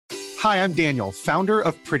Hi, I'm Daniel, founder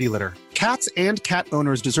of Pretty Litter. Cats and cat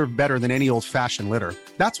owners deserve better than any old-fashioned litter.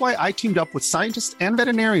 That's why I teamed up with scientists and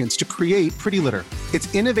veterinarians to create Pretty Litter.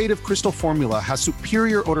 Its innovative crystal formula has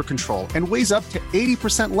superior odor control and weighs up to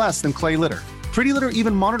 80% less than clay litter. Pretty Litter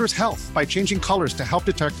even monitors health by changing colors to help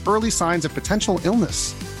detect early signs of potential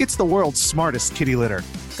illness. It's the world's smartest kitty litter.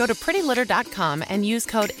 Go to prettylitter.com and use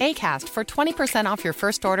code ACAST for 20% off your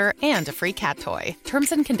first order and a free cat toy.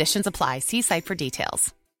 Terms and conditions apply. See site for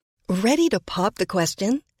details. Ready to pop the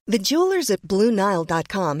question? The jewelers at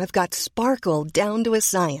BlueNile.com have got sparkle down to a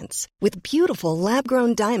science with beautiful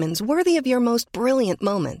lab-grown diamonds worthy of your most brilliant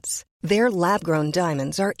moments. Their lab-grown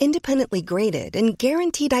diamonds are independently graded and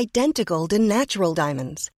guaranteed identical to natural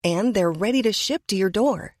diamonds, and they're ready to ship to your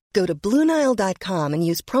door. Go to BlueNile.com and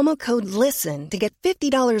use promo code LISTEN to get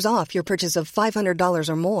 $50 off your purchase of $500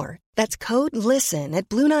 or more. That's code LISTEN at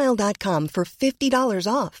BlueNile.com for $50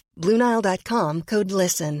 off. BlueNile.com, code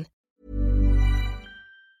LISTEN.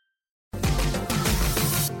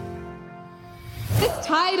 This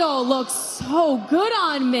title looks so good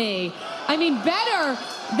on me. I mean, better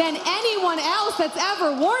than anyone else that's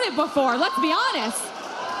ever worn it before. Let's be honest.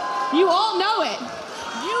 You all know it.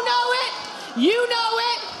 You know it. You know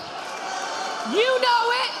it. You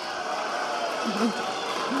know it.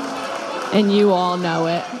 And you all know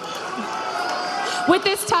it. With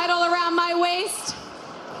this title around my waist,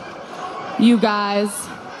 you guys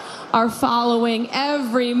are following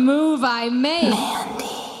every move I make.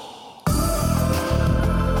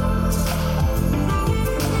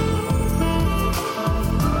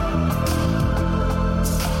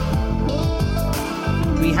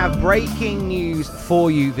 We have breaking news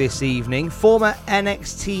for you this evening. Former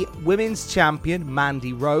NXT Women's Champion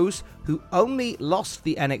Mandy Rose, who only lost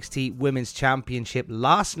the NXT Women's Championship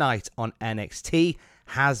last night on NXT,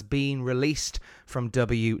 has been released from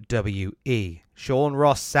WWE. Sean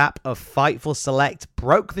Ross Sapp of Fightful Select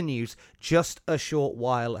broke the news just a short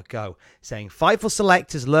while ago, saying Fightful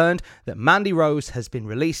Select has learned that Mandy Rose has been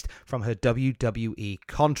released from her WWE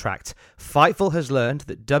contract. Fightful has learned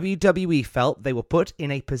that WWE felt they were put in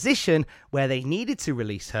a position where they needed to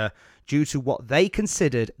release her due to what they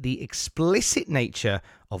considered the explicit nature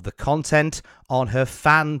of the content on her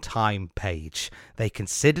fan time page. They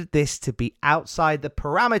considered this to be outside the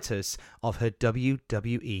parameters of her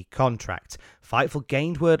WWE contract. Fightful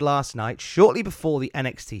gained word last night, shortly before the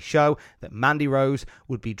NXT show, that Mandy Rose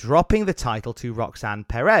would be dropping the title to Roxanne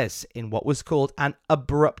Perez in what was called an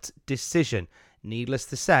abrupt decision. Needless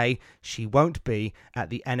to say, she won't be at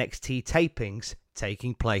the NXT tapings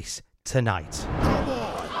taking place tonight.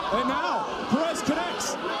 And now, Perez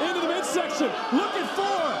connects into the midsection, looking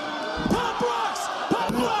for Pop Rocks!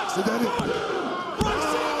 Pop Rocks! Is that it?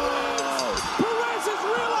 Roxanne wins! Perez has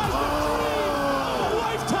realized the dream of a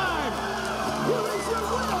lifetime! Here is your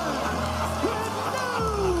winner, and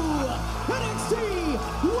new NXT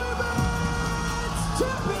Women's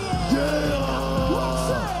Champion,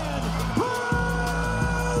 Roxanne Perez!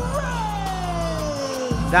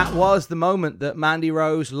 That was the moment that Mandy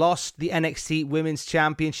Rose lost the NXT Women's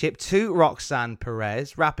Championship to Roxanne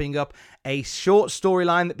Perez, wrapping up a short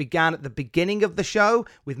storyline that began at the beginning of the show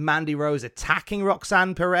with Mandy Rose attacking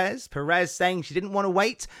Roxanne Perez. Perez saying she didn't want to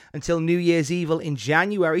wait until New Year's Eve in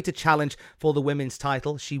January to challenge for the women's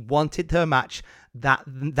title. She wanted her match that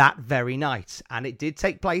very night, and it did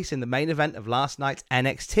take place in the main event of last night's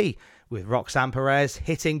NXT, with Roxanne Perez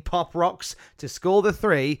hitting Pop Rocks to score the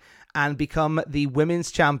 3 and become the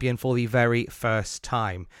women's champion for the very first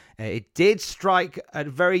time. It did strike a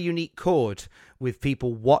very unique chord with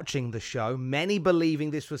people watching the show, many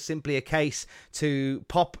believing this was simply a case to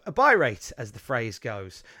pop a buy rate, as the phrase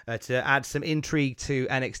goes, to add some intrigue to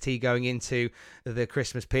NXT going into the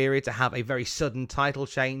Christmas period, to have a very sudden title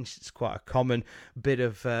change. It's quite a common bit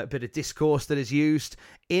of discourse that is used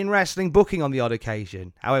in wrestling booking on the odd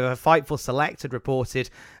occasion. However, Fightful Select had reported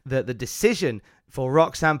that the decision for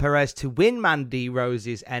Roxanne Perez to win Mandy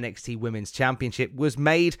Rose's NXT Women's Championship was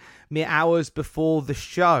made mere hours before the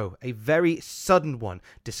show. A very sudden one.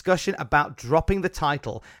 Discussion about dropping the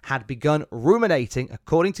title had begun ruminating,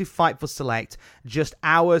 according to Fightful Select, just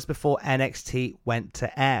hours before NXT went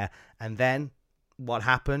to air. And then what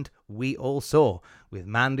happened, we all saw, with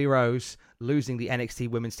Mandy Rose losing the NXT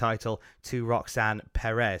Women's title to Roxanne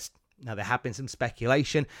Perez. Now, there have been some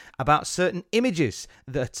speculation about certain images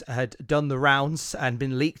that had done the rounds and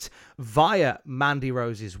been leaked via Mandy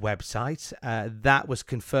Rose's website. That was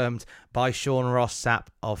confirmed by Sean Ross Sapp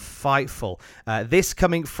of Fightful. This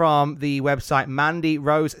coming from the website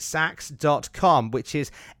MandyRoseSacks.com, which is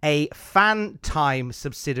a fan time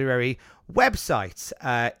subsidiary website.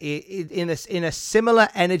 In a similar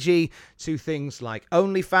energy to things like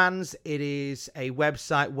OnlyFans, it is a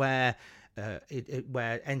website where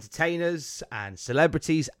where entertainers and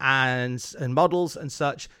celebrities and models and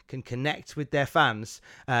such can connect with their fans.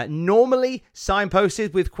 Normally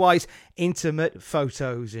signposted with quite intimate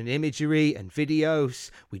photos and imagery and videos.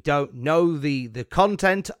 We don't know the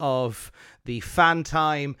content of the fan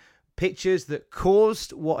time pictures that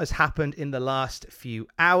caused what has happened in the last few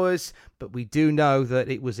hours, but we do know that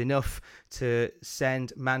it was enough to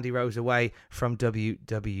send Mandy Rose away from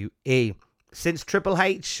WWE. Since Triple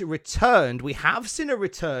H returned, we have seen a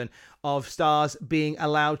return of stars being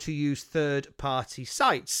allowed to use third-party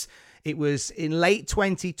sites. It was in late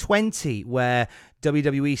 2020 where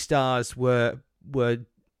WWE stars were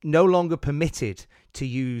no longer permitted to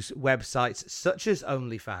use websites such as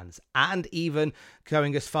OnlyFans, and even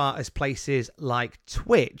going as far as places like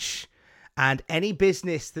Twitch. And any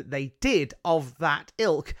business that they did of that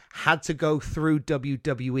ilk had to go through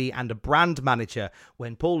WWE and a brand manager.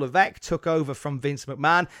 When Paul Levesque took over from Vince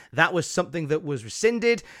McMahon, that was something that was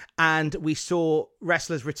rescinded, and we saw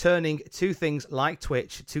wrestlers returning to things like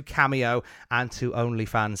Twitch, to Cameo, and to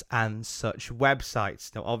OnlyFans and such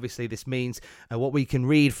websites. Now, obviously, this means what we can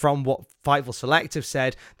read from what Fightful Select have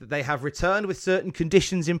said, that they have returned with certain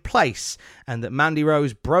conditions in place, and that Mandy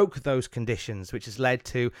Rose broke those conditions, which has led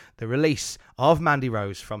to the release of Mandy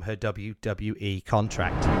Rose from her WWE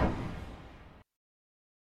contract.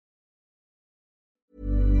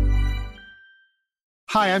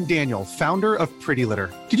 Hi, I'm Daniel, founder of Pretty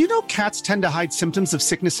Litter. Did you know cats tend to hide symptoms of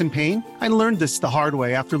sickness and pain? I learned this the hard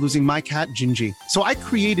way after losing my cat, Gingy. So I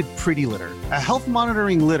created Pretty Litter, a health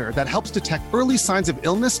monitoring litter that helps detect early signs of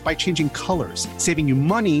illness by changing colors, saving you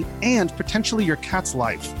money and potentially your cat's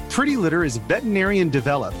life. Pretty Litter is veterinarian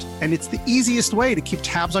developed, and it's the easiest way to keep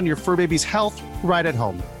tabs on your fur baby's health right at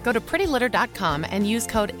home. Go to prettylitter.com and use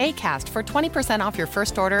code ACAST for 20% off your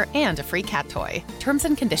first order and a free cat toy. Terms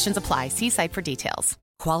and conditions apply. See site for details.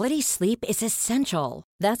 Quality sleep is essential.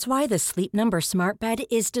 That's why the Sleep Number Smart Bed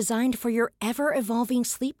is designed for your ever-evolving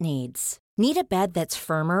sleep needs. Need a bed that's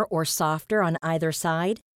firmer or softer on either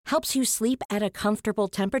side? Helps you sleep at a comfortable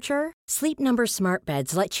temperature? Sleep Number Smart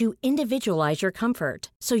Beds let you individualize your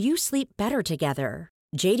comfort, so you sleep better together.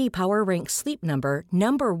 J.D. Power ranks Sleep Number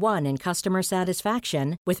number 1 in customer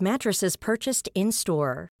satisfaction with mattresses purchased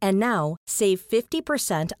in-store. And now, save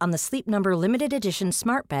 50% on the Sleep Number Limited Edition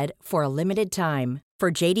Smart Bed for a limited time.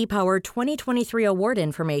 For J.D. Power 2023 award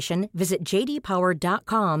information, visit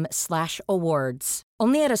jdpower.com/awards.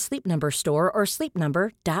 Only at a Sleep Number store or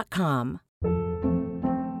sleepnumber.com.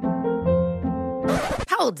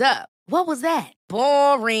 Hold up. What was that?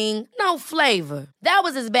 Boring. No flavor. That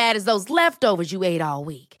was as bad as those leftovers you ate all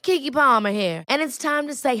week. Keke Palmer here, and it's time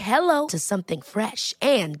to say hello to something fresh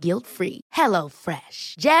and guilt-free. Hello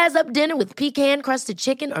Fresh. Jazz up dinner with pecan-crusted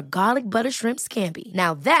chicken or garlic butter shrimp scampi.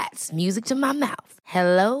 Now that's music to my mouth.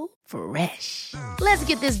 Hello Fresh. Let's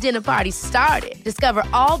get this dinner party started. Discover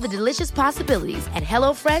all the delicious possibilities at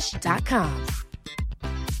hellofresh.com.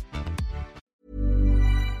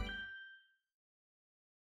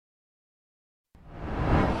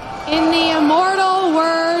 In the immortal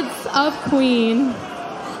words of Queen,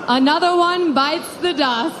 another one bites the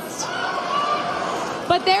dust.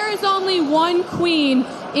 But there is only one queen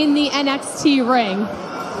in the NXT ring.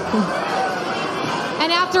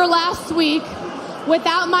 And after last week,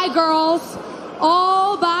 without my girls,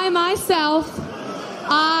 all by myself,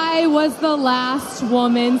 I was the last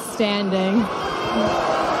woman standing.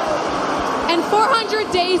 And 400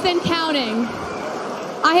 days and counting,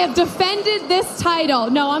 I have defended this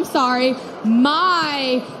title. No, I'm sorry.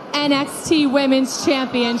 My NXT Women's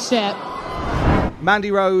Championship.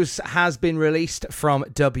 Mandy Rose has been released from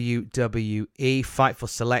WWE. Fightful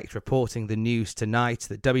Select reporting the news tonight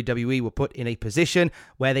that WWE were put in a position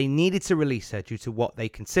where they needed to release her due to what they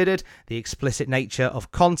considered the explicit nature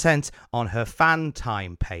of content on her fan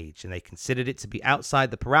time page, and they considered it to be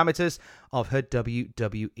outside the parameters of her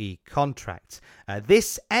WWE contract.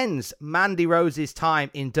 This ends Mandy Rose's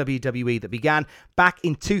time in WWE that began back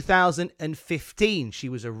in 2015. She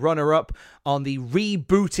was a runner-up on the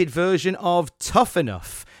rebooted version of Tough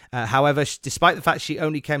Enough. However, despite the fact she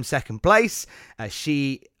only came second place,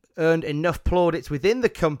 she earned enough plaudits within the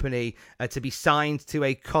company to be signed to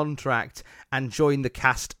a contract and join the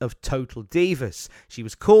cast of Total Divas. She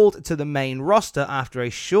was called to the main roster after a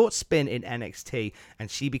short spin in NXT,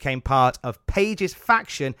 and she became part of Paige's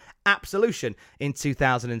faction Absolution in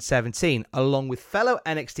 2017, along with fellow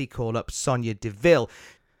NXT call-up Sonya Deville.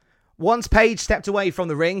 Once Paige stepped away from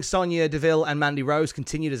the ring, Sonya Deville and Mandy Rose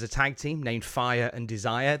continued as a tag team named Fire and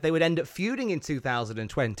Desire. They would end up feuding in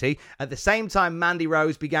 2020. At the same time, Mandy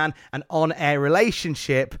Rose began an on-air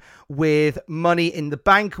relationship with Money in the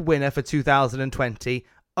Bank winner for 2020,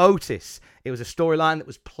 Otis. It was a storyline that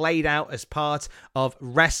was played out as part of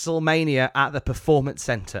WrestleMania at the Performance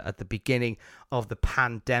Center at the beginning of the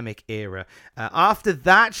pandemic era. After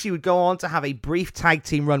that, she would go on to have a brief tag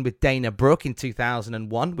team run with Dana Brooke in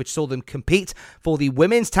 2001, which saw them compete for the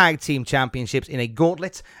Women's Tag Team Championships in a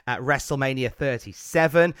gauntlet at WrestleMania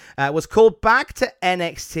 37. Was called back to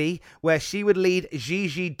NXT, where she would lead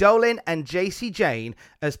Gigi Dolin and JC Jane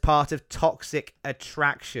as part of Toxic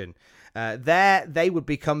Attraction. There, they would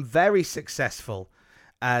become very successful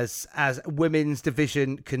as women's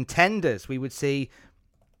division contenders. We would see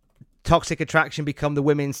Toxic Attraction become the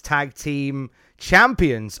women's tag team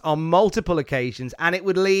champions on multiple occasions, and it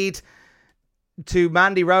would lead to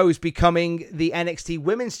Mandy Rose becoming the NXT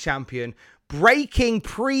Women's Champion, breaking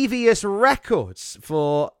previous records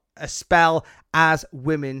for a spell as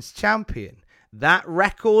Women's Champion. That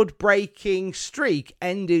record-breaking streak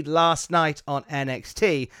ended last night on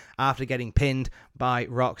NXT after getting pinned by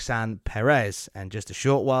Roxanne Perez. And just a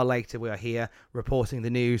short while later, we are here reporting the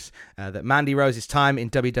news that Mandy Rose's time in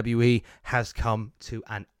WWE has come to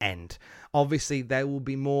an end. Obviously, there will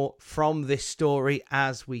be more from this story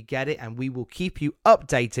as we get it, and we will keep you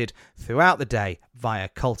updated throughout the day via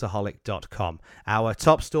Cultaholic.com. Our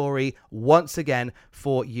top story, once again,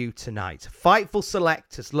 for you tonight. Fightful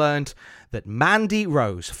Select has learned that Mandy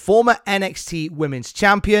Rose, former NXT Women's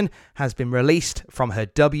Champion, has been released from her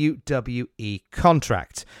WWE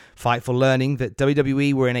contract. Fightful learning that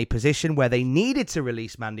WWE were in a position where they needed to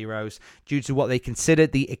release Mandy Rose due to what they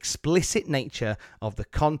considered the explicit nature of the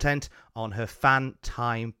content on her fan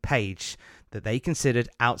time page that they considered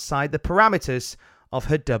outside the parameters of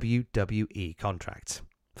her WWE contract.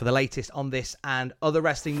 For the latest on this and other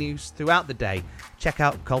wrestling news throughout the day, check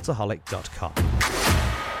out Cultaholic.com.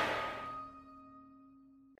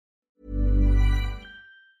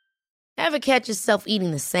 Ever catch yourself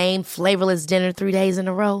eating the same flavorless dinner 3 days in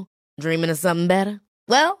a row? Dreaming of something better?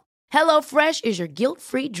 Well, HelloFresh is your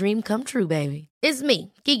guilt-free dream come true, baby. It's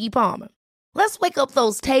me, Keke Palmer. Let's wake up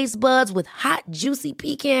those taste buds with hot, juicy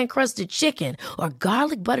pecan-crusted chicken or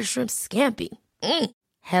garlic butter shrimp scampi.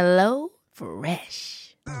 Hello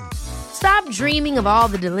Fresh. Stop dreaming of all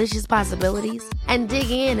the delicious possibilities and dig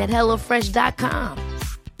in at HelloFresh.com.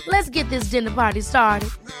 Let's get this dinner party started.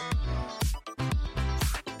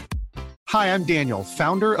 Hi, I'm Daniel,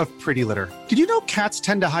 founder of Pretty Litter. Did you know cats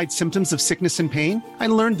tend to hide symptoms of sickness and pain? I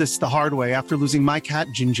learned this the hard way after losing my cat,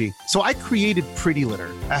 Gingy. So I created Pretty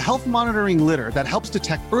Litter, a health monitoring litter that helps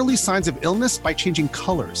detect early signs of illness by changing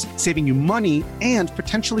colors, saving you money and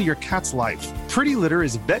potentially your cat's life. Pretty Litter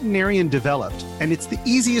is veterinarian developed, and it's the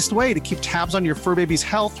easiest way to keep tabs on your fur baby's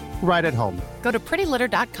health right at home. Go to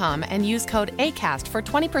prettylitter.com and use code ACAST for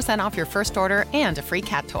 20% off your first order and a free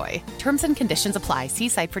cat toy. Terms and conditions apply. See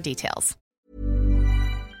site for details.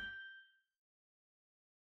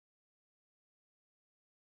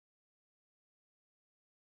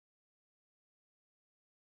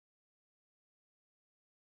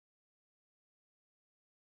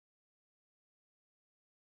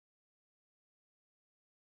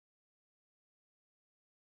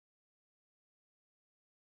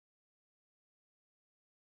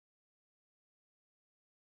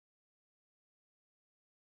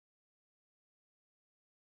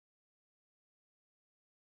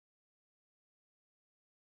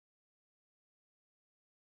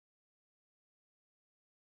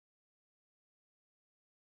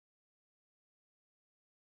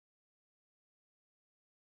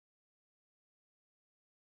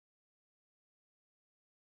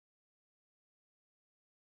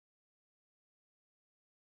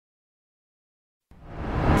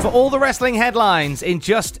 For all the wrestling headlines in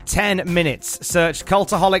just 10 minutes, search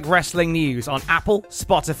Cultaholic Wrestling News on Apple,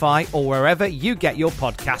 Spotify, or wherever you get your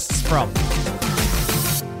podcasts from.